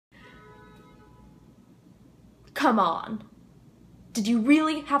Come on. Did you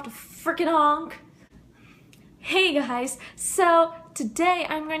really have to frickin' honk? Hey guys, so today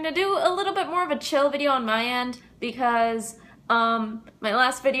I'm going to do a little bit more of a chill video on my end because my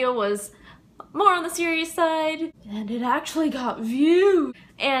last video was more on the serious side and it actually got views.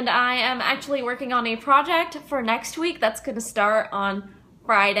 And I am actually working on a project for next week that's going to start on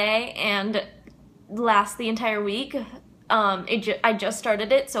Friday and last the entire week. I just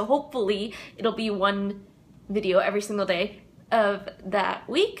started it, so hopefully it'll be one video every single day of that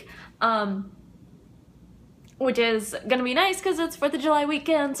week, which is gonna be nice because it's 4th of July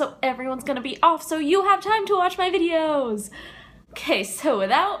weekend, so everyone's gonna be off, so you have time to watch my videos. Okay, so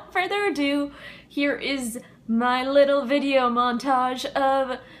without further ado, here is my little video montage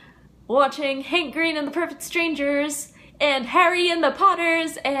of watching Hank Green and the Perfect Strangers and Harry and the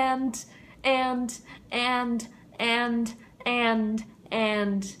Potters and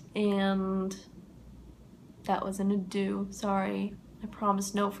that was an ado, sorry. I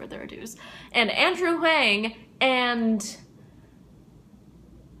promise no further ados. And Andrew Huang and...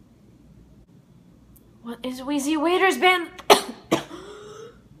 What is Wheezy Waiter's band?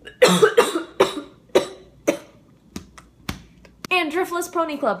 And Driftless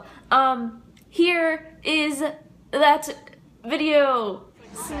Pony Club. Here is that video.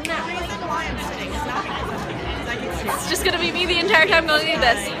 Snap. It's just gonna be me the entire time going like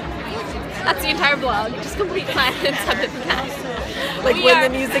this. That's the entire vlog. Just complete silence other than that. Like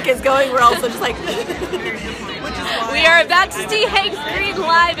when the music is going, we're also just like... We are about to see Hank Green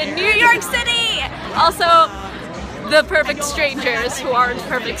live in New York City! Also, the Perfect Strangers, who aren't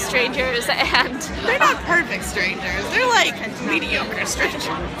perfect strangers, and... They're not perfect strangers. They're like mediocre strangers.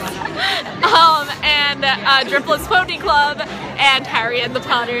 And Driftless Pony Club, and Harry and the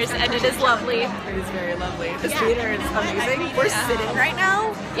Potters, and it is lovely. It is very lovely. The theater is amazing. We're sitting right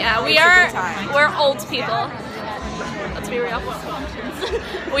now. Yeah, we're old people. Let's be real.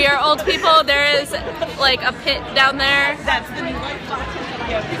 We are old people. There is like a pit down there. That's the new light.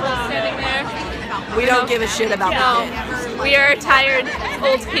 People standing there. We don't give a shit about the pit. We are tired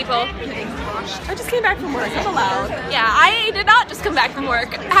old people. I just came back from work. I'm allowed. Yeah, I did not just come back from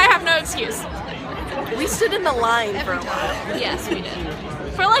work. I have no excuse. We stood in the line for a while. Yes, we did.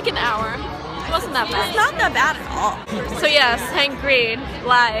 For like an hour. It wasn't that bad. It's not that bad at all. So yes, Hank Green,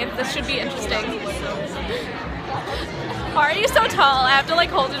 live. This should be interesting. Why are you so tall? I have to like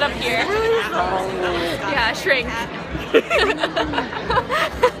hold it up here. Yeah, shrink.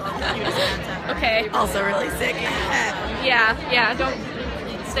 Okay. Also really sick. Yeah, don't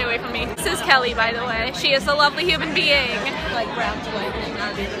stay away from me. This is Kelly, by the way. She is a lovely human being. Like brown to white.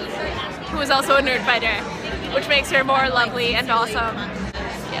 Who is also a nerd fighter, which makes her more lovely and awesome.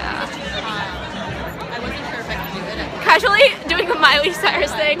 Yeah. I wasn't sure if I could do it. Casually doing the Miley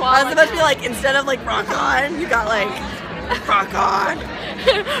Cyrus thing while I was supposed to be like, instead of like rock on, you got like rock on.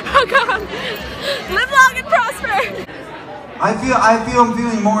 Rock on. Live long and prosper. I feel I'm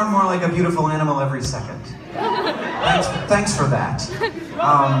feeling more and more like a beautiful animal every second. Thanks for that.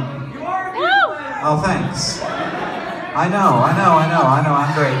 Oh, thanks. I know,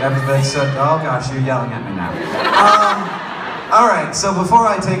 I'm great. Everybody said, oh gosh, you're yelling at me now. All right, so before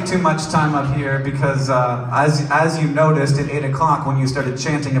I take too much time up here, because as you noticed at 8 o'clock when you started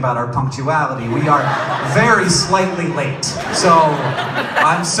chanting about our punctuality, we are very slightly late. So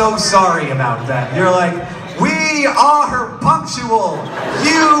I'm so sorry about that. You're like, we are punctual.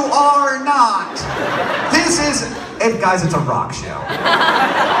 You are not. This is, guys, it's a rock show.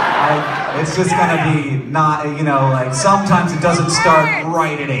 It's just gonna be not, you know, like sometimes it doesn't start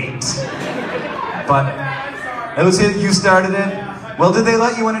right at 8. But it was you started it. Well, did they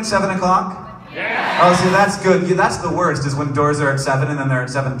let you in at 7 o'clock? Yeah. Oh, see, that's good. Yeah, that's the worst, is when doors are at 7 and then they're at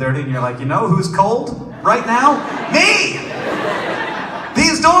 7:30 and you're like, you know who's cold right now? Me!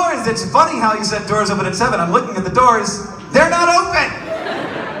 These doors, it's funny how you said doors open at 7. I'm looking at the doors, they're not open!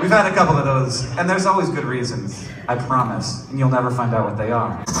 We've had a couple of those, and there's always good reasons, I promise, and you'll never find out what they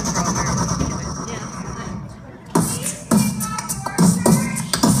are.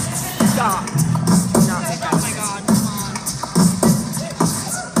 Stop. Oh my god.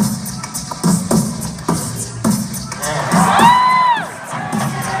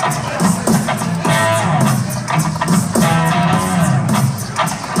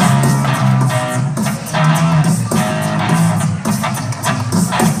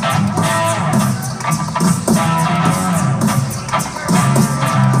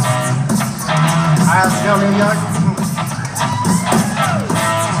 New York.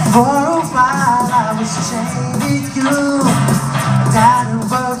 For a while I was chasing you, that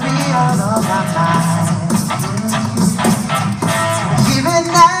worry all of my mind. Even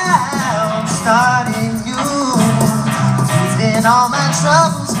now I'm starting you.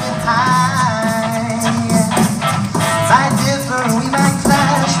 high. Might differ, we might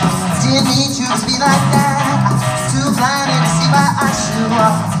clash. Didn't need you to be like that. Too blinded to see why I should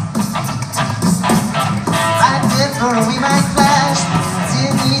walk. Might differ, we might clash.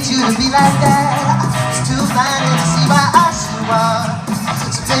 Didn't need you to be like that. Too blinded to see why I should walk.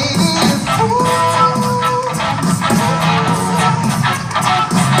 So baby, you fool.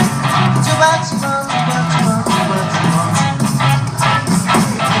 Do what you want, do what you want, do what you want.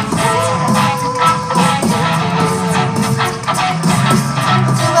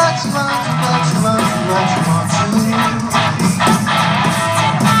 Do what you want, do what you want, do what you want to.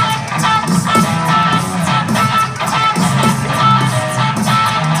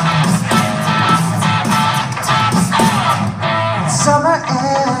 Summer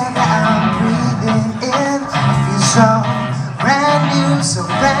air that I'm breathing in, I feel so brand new, so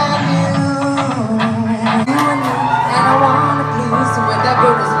brand new. And I wanna please you with that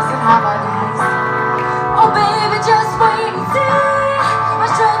goodness and holidays. Oh baby, just wait and see. I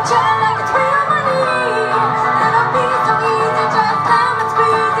stretch out like a tree on my knee. And I'll be so easy, just diamonds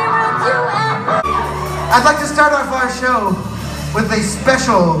breezy with you and me. I'd like to start off our show with a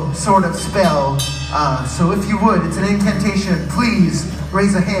special sort of spell. So if you would, it's an incantation. Please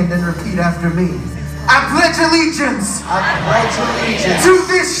raise a hand and repeat after me. I pledge allegiance. I pledge allegiance to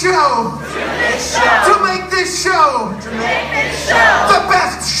this show. To this show. To make this show. To make this show the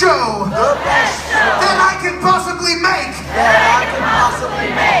best show. The best show that I can possibly make. That I can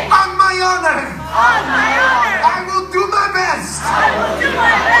possibly make. On my honor. On my honor. I will do my best. I will do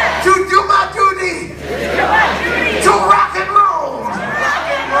my best. To do my duty. To do my duty. To rock and roll. To rock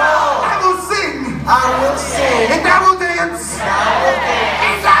and roll. I will sing. I will sing. And I will dance. And I will dance.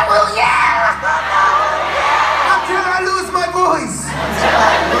 And I will yell. Until I lose my voice. Until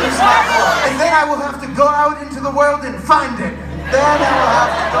I lose my voice. And then I will have to go out into the world and find it. Then I will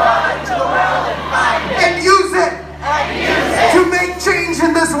have to go out into the world and find it. And use it. And use it. To make change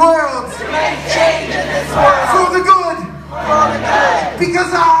in this world. To make change in this world. For the good. For the good.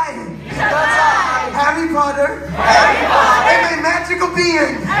 Because I, Harry Potter, am a magical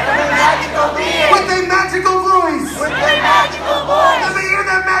being. With a magical voice. With a magical voice. Let me hear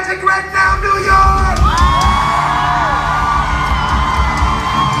that magic right now, New York.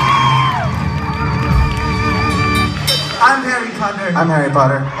 I'm Harry Potter. I'm Harry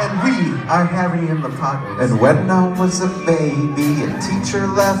Potter. And we are Harry and the Potters. And when I was a baby, a teacher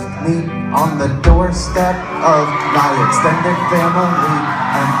left me on the doorstep of my extended family.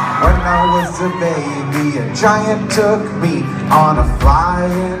 And when I was a baby, a giant took me on a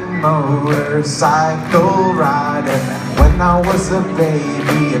flying motorcycle ride. And when I was a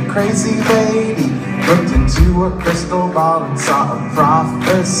baby, a crazy lady looked into a crystal ball and saw a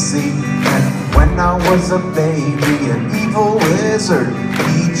prophecy. And when I was a baby, an evil wizard,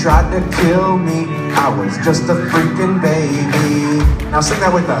 he tried to kill me. I was just a freaking baby. Now sing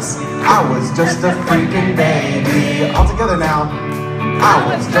that with us. I was just a freaking baby. All together now. I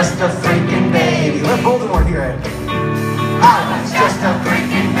was just a freaking baby. Let Voldemort hear it. I was just a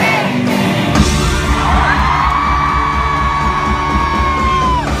freaking baby.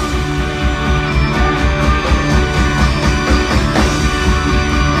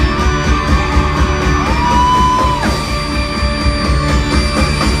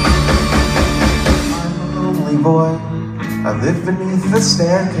 Boy, I live beneath the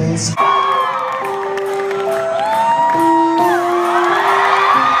staircase.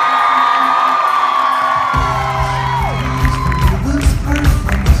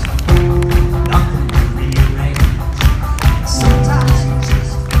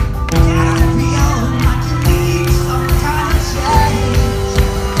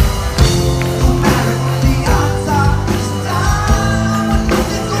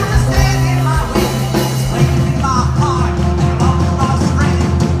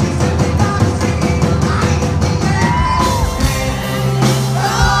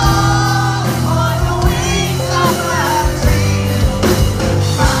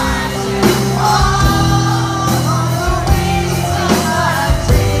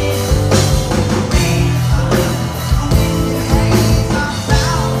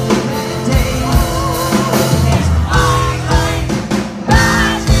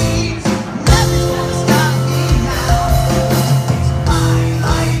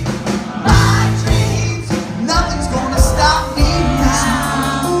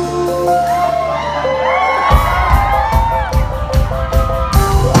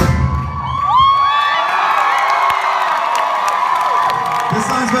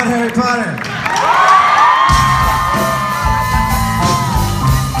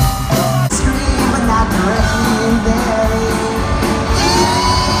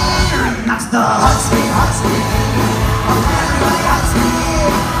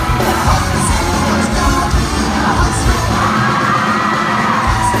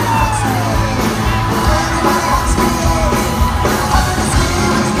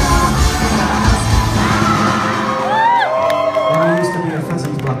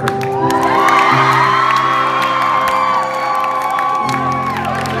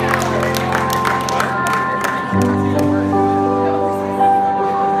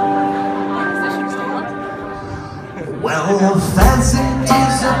 Well, pheasant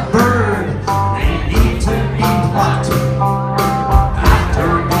is a bird, they need to be plucked after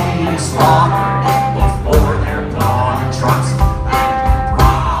being slaughtered before they're gone trucks. And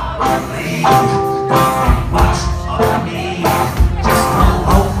probably don't much of me, just a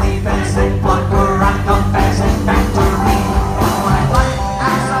lonely pheasant plucker at the pheasant factory. All I like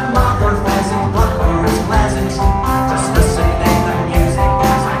as a mother pheasant plucker is pleasant, just listening to music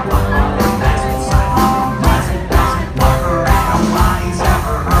as I pluck other pheasants. I'm a pleasant pheasant plucker, and nobody's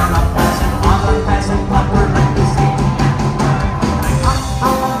ever heard a pheasant plucker like this.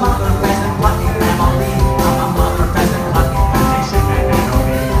 I'm a mother pheasant plucking family. I'm a mother pheasant plucking tradition and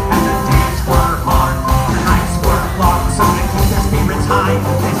memory. And the days were hard, the nights were long, so to keep their spirits high,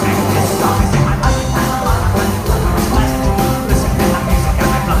 they sang this song. They sing my life and a mother pheasant plucker is pleasant. Listen to my music as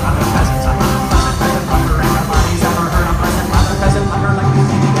I pluck other pheasants. I'm a pleasant pheasant plucker, and nobody's ever heard a pleasant mother pheasant plucker like this.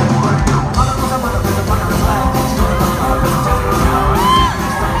 Mother was a mother pheasant plucker as well. She told her mother pheasant to the cow.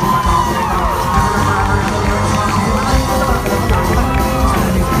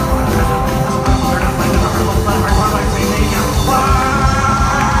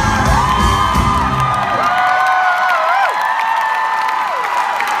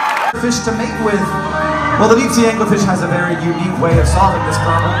 Fish to mate with. Well, the deep sea anglerfish has a very unique way of solving this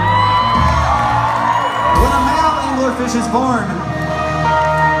problem. When a male anglerfish is born,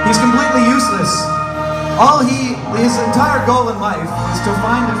 he's completely useless. His entire goal in life is to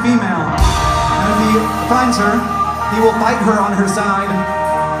find a female. And if he finds her, he will bite her on her side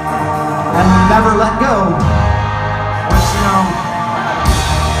and never let go. Which, you know,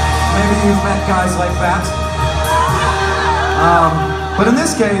 maybe you've met guys like that. But in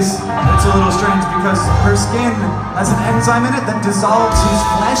this case, it's a little strange because her skin has an enzyme in it that dissolves his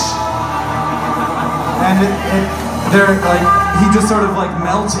flesh. And he just sort of like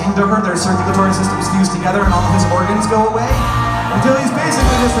melts into her, their circulatory systems fuse together and all of his organs go away. Until he's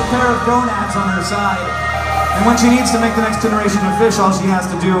basically just a pair of gonads on her side. And when she needs to make the next generation of fish, all she has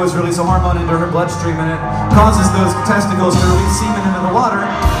to do is release a hormone into her bloodstream and it causes those testicles to release semen into the water.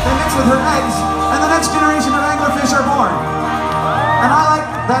 They mix with her eggs, and the next generation of anglerfish are born. And I like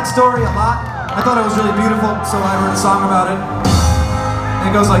that story a lot. I thought it was really beautiful, so I wrote a song about it.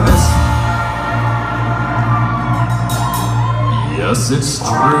 It goes like this. Yes, it's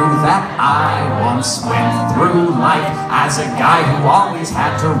true that I once went through life as a guy who always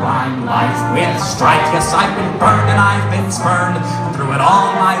had to rhyme life with strife. Yes, I've been burned and I've been spurned. Through it all,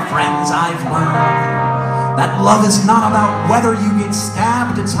 my friends, I've learned that love is not about whether you get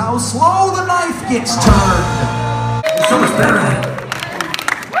stabbed, it's how slow the knife gets turned. There's so much better at it.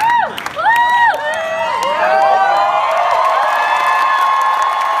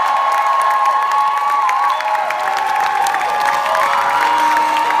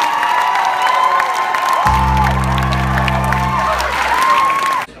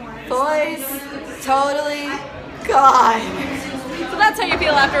 Totally God. So that's how you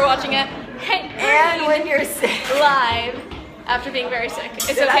feel after watching it. Hey, And when you're sick. live after being very sick. It's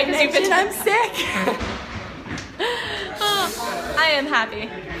Did okay I because you've been. mention I'm sick? Oh, I am happy.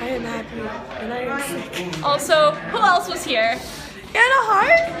 I am happy and I am sick. Also, who else was here? Anna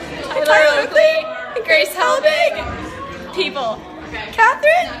Hart, Tyler Oakley, Grace Helbig, people.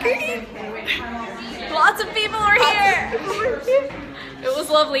 Catherine Green. Lots of people are here. It was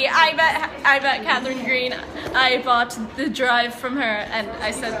lovely. I met Catherine Green. I bought the drive from her, and I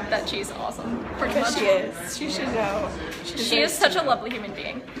said that she's awesome. Pretty Because much. she is. She should know. She is such a lovely human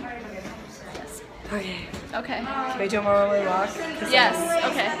being. Okay. Okay. Can we do a more rolling walk? Yes.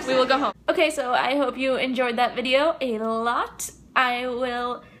 Okay. We will go home. Okay. So I hope you enjoyed that video a lot. I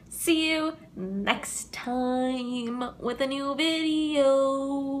will see you next time with a new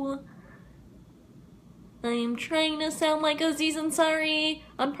video. I'm trying to sound like Aziz Ansari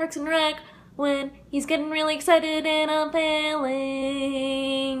on Parks and Rec when he's getting really excited and I'm failing.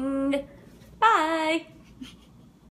 Bye!